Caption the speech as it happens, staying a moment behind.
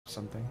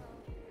something.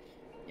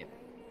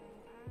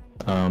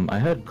 I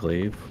had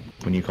glaive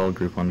when you called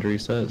group 1 to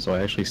reset, so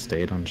I actually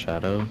stayed on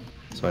shadow,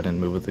 so I didn't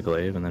move with the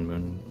glaive, and then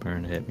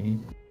Moonburn hit me.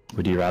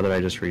 Would you rather I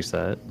just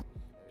reset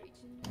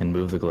and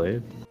move the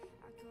glaive?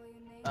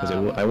 Because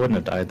I wouldn't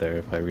have died there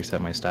if I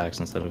reset my stacks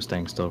instead of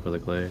staying still for the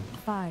glaive.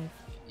 5.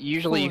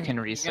 Usually 4, you can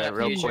reset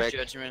real quick.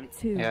 Judgment.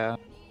 2. Yeah.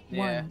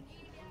 1.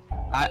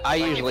 I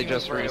Like usually if you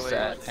just move right away,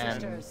 reset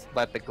and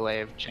let the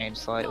glaive change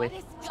slightly,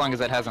 as long as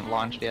it hasn't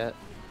launched yet.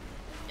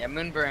 Yeah,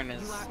 Moonburn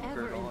is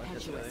brutal.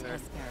 It's really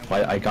hard.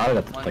 Well, I got it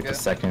at One like go. the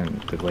second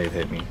the glaive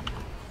hit me.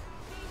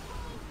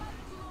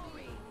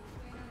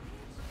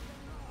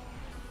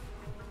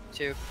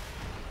 Two.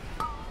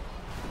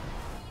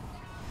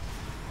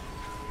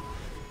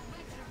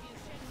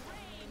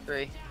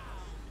 Three.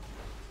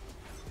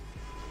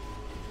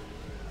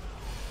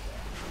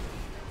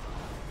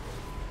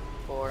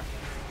 Four.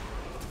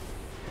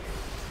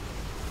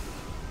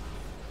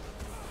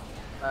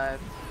 5.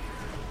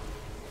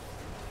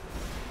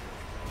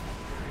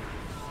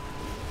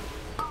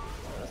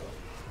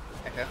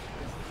 Echo.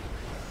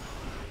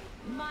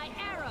 My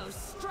arrows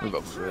strike Move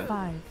over to it.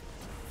 5,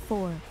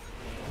 4,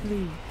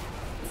 3,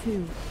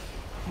 2,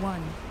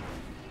 1.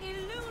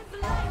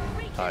 Elune's light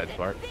reaches Tides, its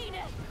Bart.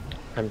 zenith.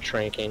 I'm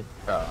tranking.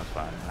 Oh, that's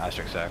fine.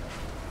 Asterisk sack.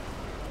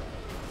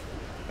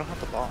 I don't have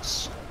the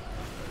boss.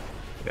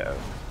 Yeah,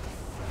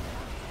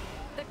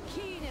 The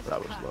keenest that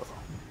was cut. low.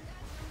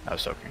 I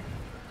was soaking.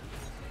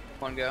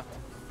 One go.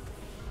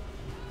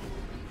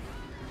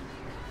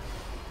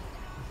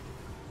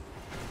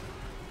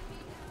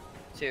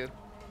 Two.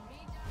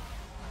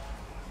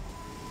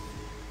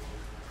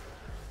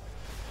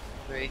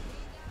 3.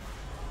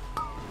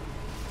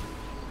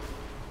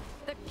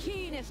 The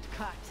keenest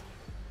cut.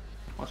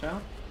 Watch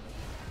out.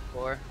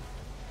 4.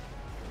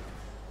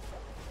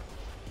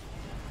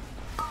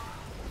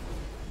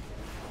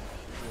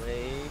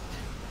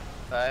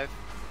 5.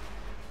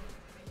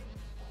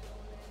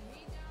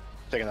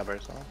 Taking that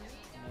burst off.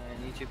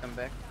 And you two come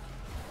back.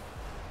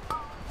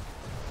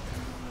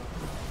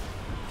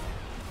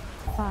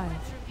 5,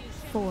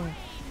 4,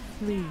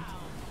 3,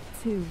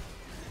 2,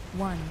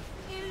 1.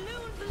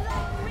 Elune's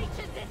light reaches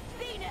its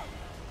zenith.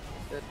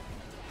 Good.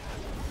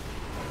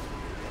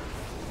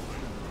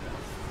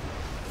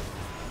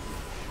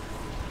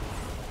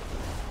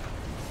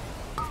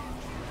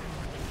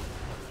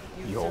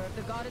 You Yo. serve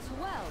the goddess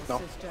well,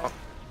 No. sister. Oh.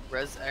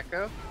 Res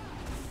Echo.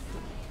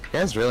 You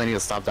guys really need to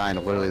stop dying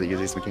to literally use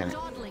these mechanics.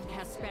 Dawdling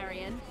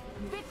Casparian.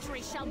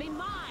 Victory shall be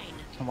mine.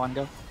 Can one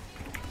go?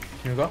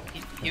 Can you go? He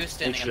was You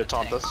standing should in have the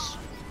taunt tank. us.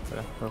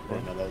 Yeah, I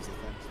didn't know that was the thing.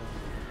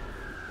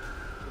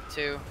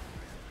 2.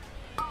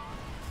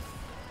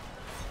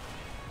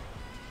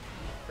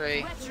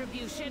 3.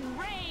 Retribution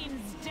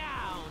rains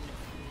down.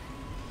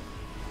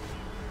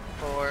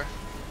 4.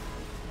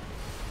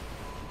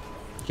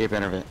 Keep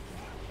intervent.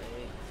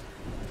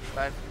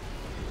 5.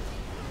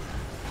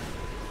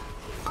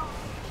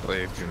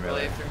 Glaive through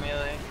melee. Blade through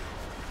melee.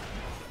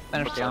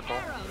 Finish the My apple.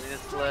 arrows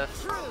It's strike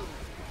left. true.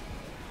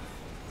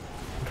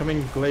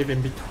 Coming glaive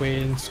in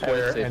between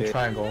square and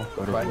triangle.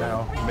 Right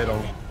now,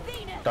 middle.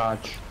 Zenith.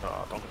 Dodge.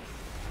 Don't.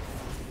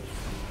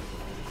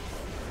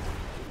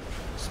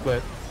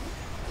 Split.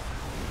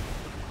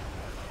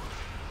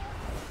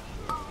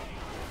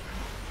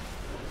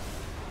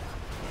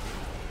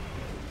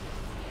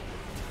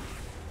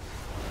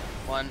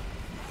 One.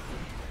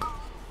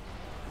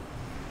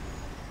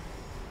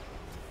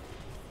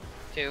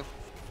 2.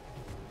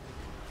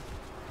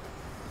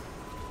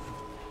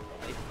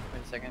 Wait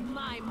a second.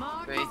 My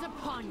mark 3. is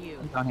upon you.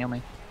 Don't heal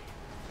me.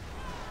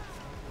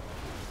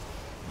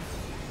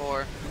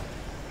 4.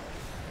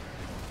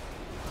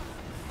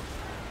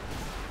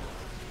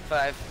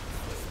 5.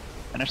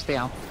 Finish the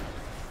owl.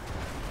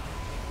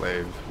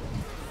 Glaive.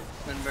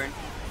 Moonburn.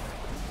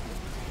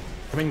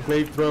 Coming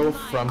glaive throw My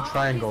from mark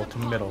triangle is to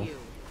upon middle. you.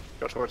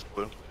 Go towards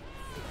blue.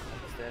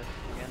 He's dead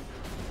again.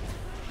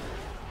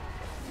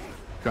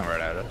 Coming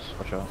right at us.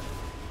 Watch out.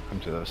 Come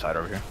to the side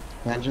over here.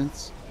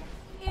 Vengeance.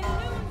 Elune's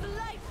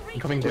light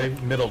reaches Coming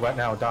glaive middle right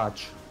now.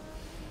 Dodge.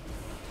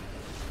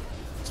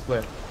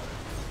 Split.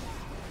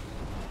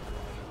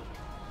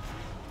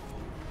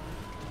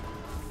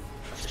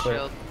 Split.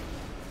 Shield.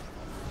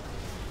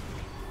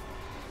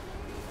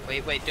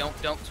 Wait, don't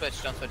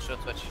switch, don't switch.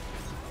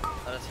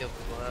 Let us heal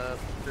people up.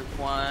 Group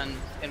 1,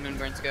 and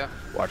Moonburns go.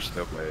 Watch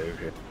the glaive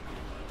here.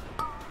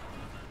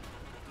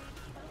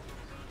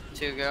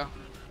 2 go.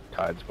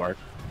 Tides bark.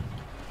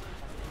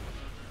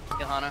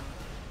 Heal Hana.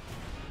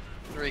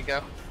 3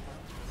 go.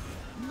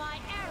 My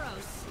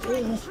arrows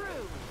strike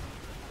true.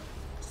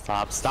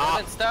 Stop.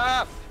 7,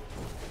 stop!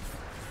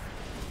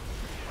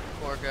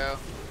 4 go.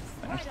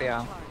 Finish the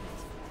owl.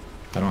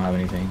 I don't have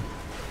anything.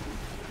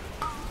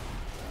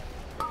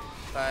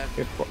 5.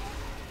 Good.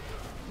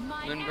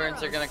 My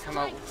Moonburns are gonna arrows come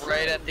out strike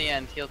right true. at the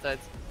end. Heal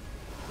Tides.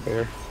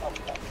 Here.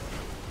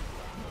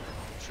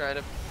 Try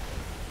to...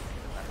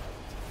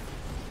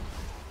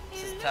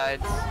 This is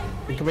Tides.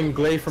 Incoming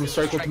glaive from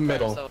circle Strike to by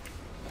middle. himself.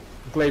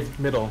 Glaive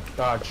middle.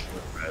 Dodge.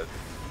 Res.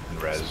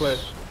 And res. Split.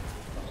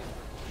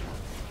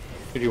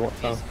 Who do you want?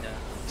 He's,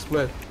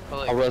 Split.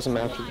 I'll res him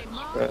after. My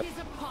mark is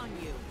upon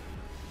you.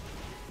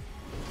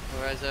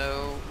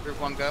 Rezo, group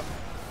 1 go.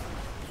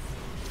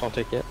 I'll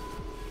take it.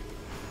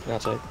 I'll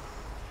take.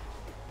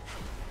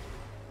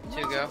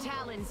 2 go.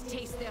 Talons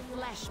taste their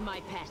flesh,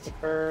 my pet.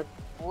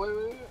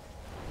 Wait.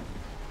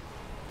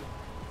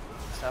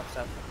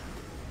 Stop.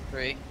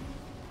 3.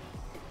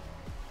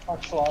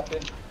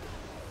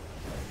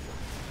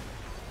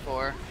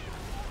 4.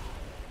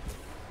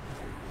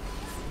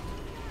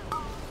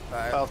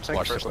 5. I'll take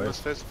Watch first the on this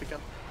phase if you can.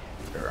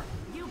 Sure.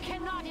 You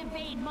cannot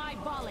evade my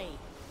volley.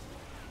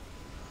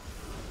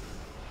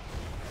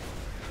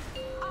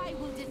 I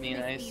will dismiss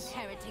nice. these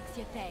heretics,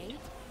 you say.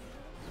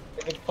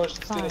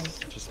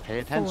 5, Just pay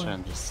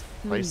attention. Just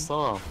play 3,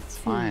 slow. It's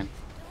 2, fine.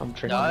 I'm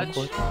drinking. Dodge.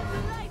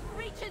 Light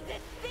reaches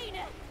its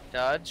zenith.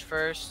 Dodge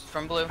first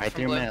from blue. Right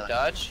From through blue. melee.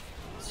 Dodge.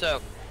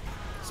 Soak.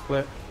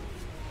 Split.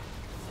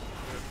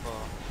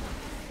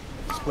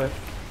 Split.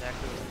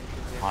 Exactly what we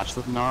need to do. Watch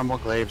the normal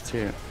glaive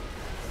too.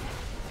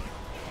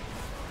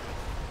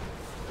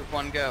 Group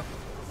 1 go.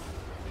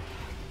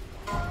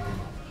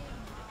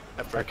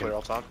 After clear,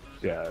 I'll talk.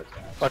 Yeah.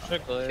 Watch the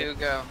glaive. 2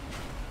 go.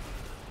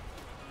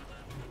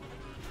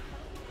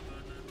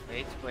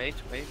 Wait.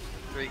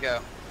 3 go.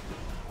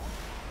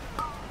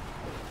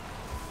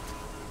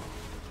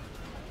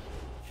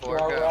 4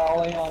 go.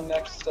 Rally on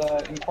next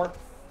Encore.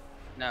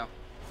 No.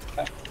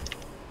 Okay.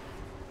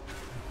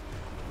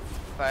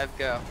 5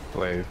 go.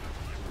 Glaive.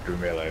 Do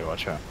melee,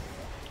 watch out.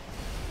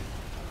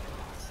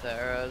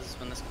 Sarah's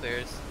when this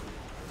clears.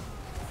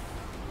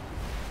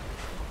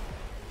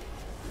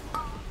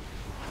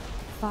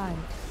 5,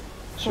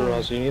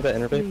 Shiraz, do you need that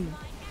interface?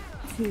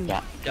 3, 2,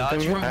 Yeah.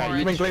 Dodge from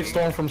You can glaive orange.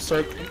 storm from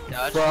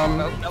Dodge from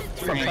nope,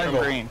 from green.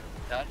 triangle. Green.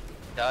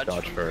 Dodge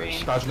Dodge from first.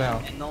 green. Dodge now.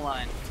 In the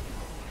line.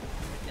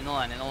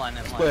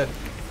 Split.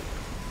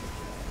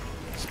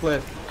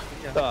 Split.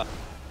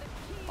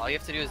 All you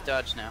have to do is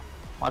dodge now.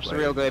 Watch the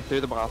real glaive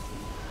through the boss.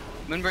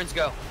 Moonburns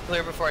go.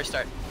 Clear before I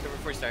start.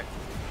 1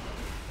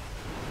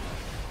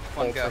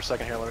 Hold go. for a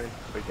second here, let me.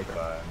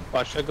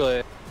 Watch the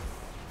glaive.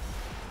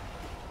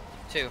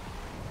 2.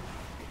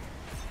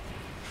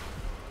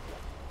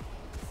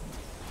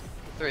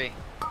 3.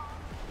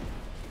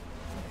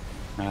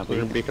 Now,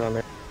 There's a beacon on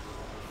there.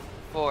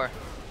 4.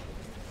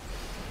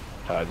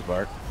 Tides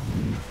bark.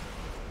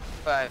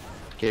 5.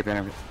 Cape and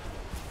everything.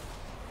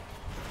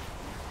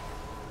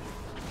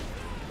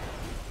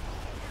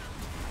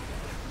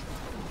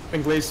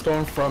 And glaive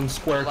storm from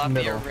square to Lofty,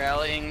 middle. you're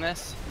rallying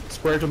this.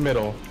 Square to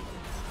middle.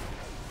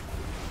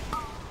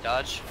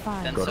 Dodge.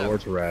 5, Then Go soak.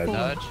 towards red.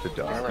 Dodge. To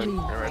dodge. 3,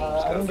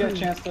 I didn't get a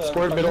chance to.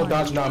 Square middle,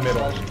 dodge not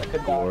middle. I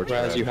could dodge.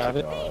 Raz, you have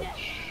it?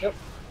 Yep.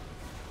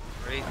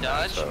 3.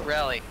 Dodge. So-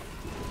 Rally.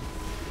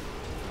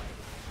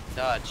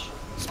 Dodge.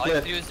 All you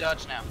have to do is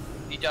dodge now.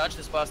 If you dodge,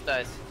 this boss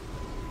dies.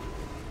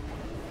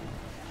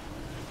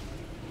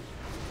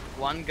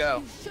 1 go.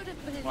 You should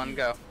have believed. 1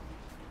 go.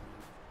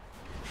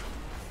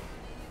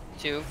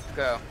 2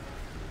 go.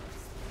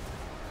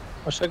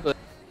 Watch the glaive.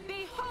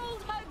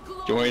 Behold her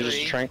glory. Do you want me to just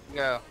 3 train?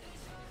 go.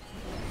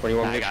 Or do you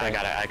want I me to got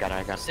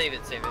train? it. Save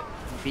it.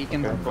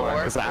 Beacon. Okay.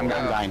 Because I'm Go.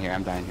 dying here.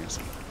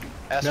 So.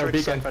 Asteroid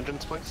beacon. Sun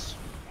Vengeance, please.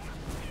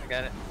 I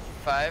got it.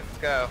 5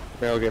 go.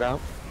 Meryl, get out.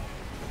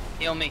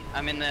 Heal me.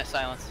 I'm in the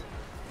silence.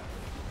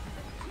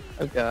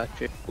 I got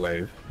you.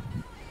 Glaive.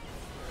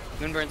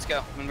 Moonburns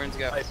go.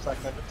 Ice Black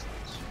Vengeance.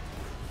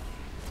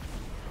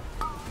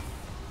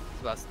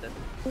 This boss is dead.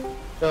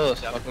 Kill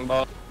this fucking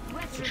ball.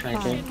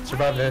 Tranking. 5,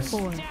 Survive this. 4,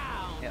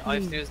 Yeah, all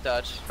you have to do is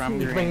dodge.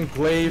 You can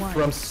glaive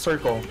from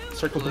circle.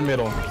 Circle to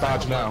middle.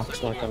 Dodge now.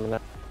 It's not coming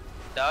out.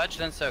 Dodge,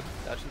 then soak.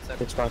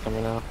 It's not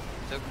coming out.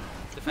 Soak.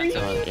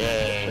 Defensive.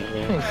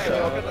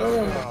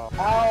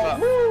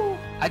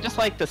 I just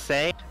like to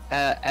say,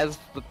 as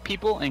the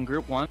people in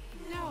group 1,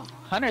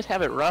 hunters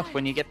have it rough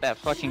when you get that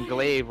fucking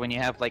glaive when you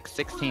have like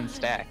 16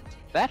 stacked.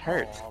 That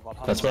hurts.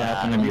 That's what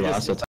happened when you lost.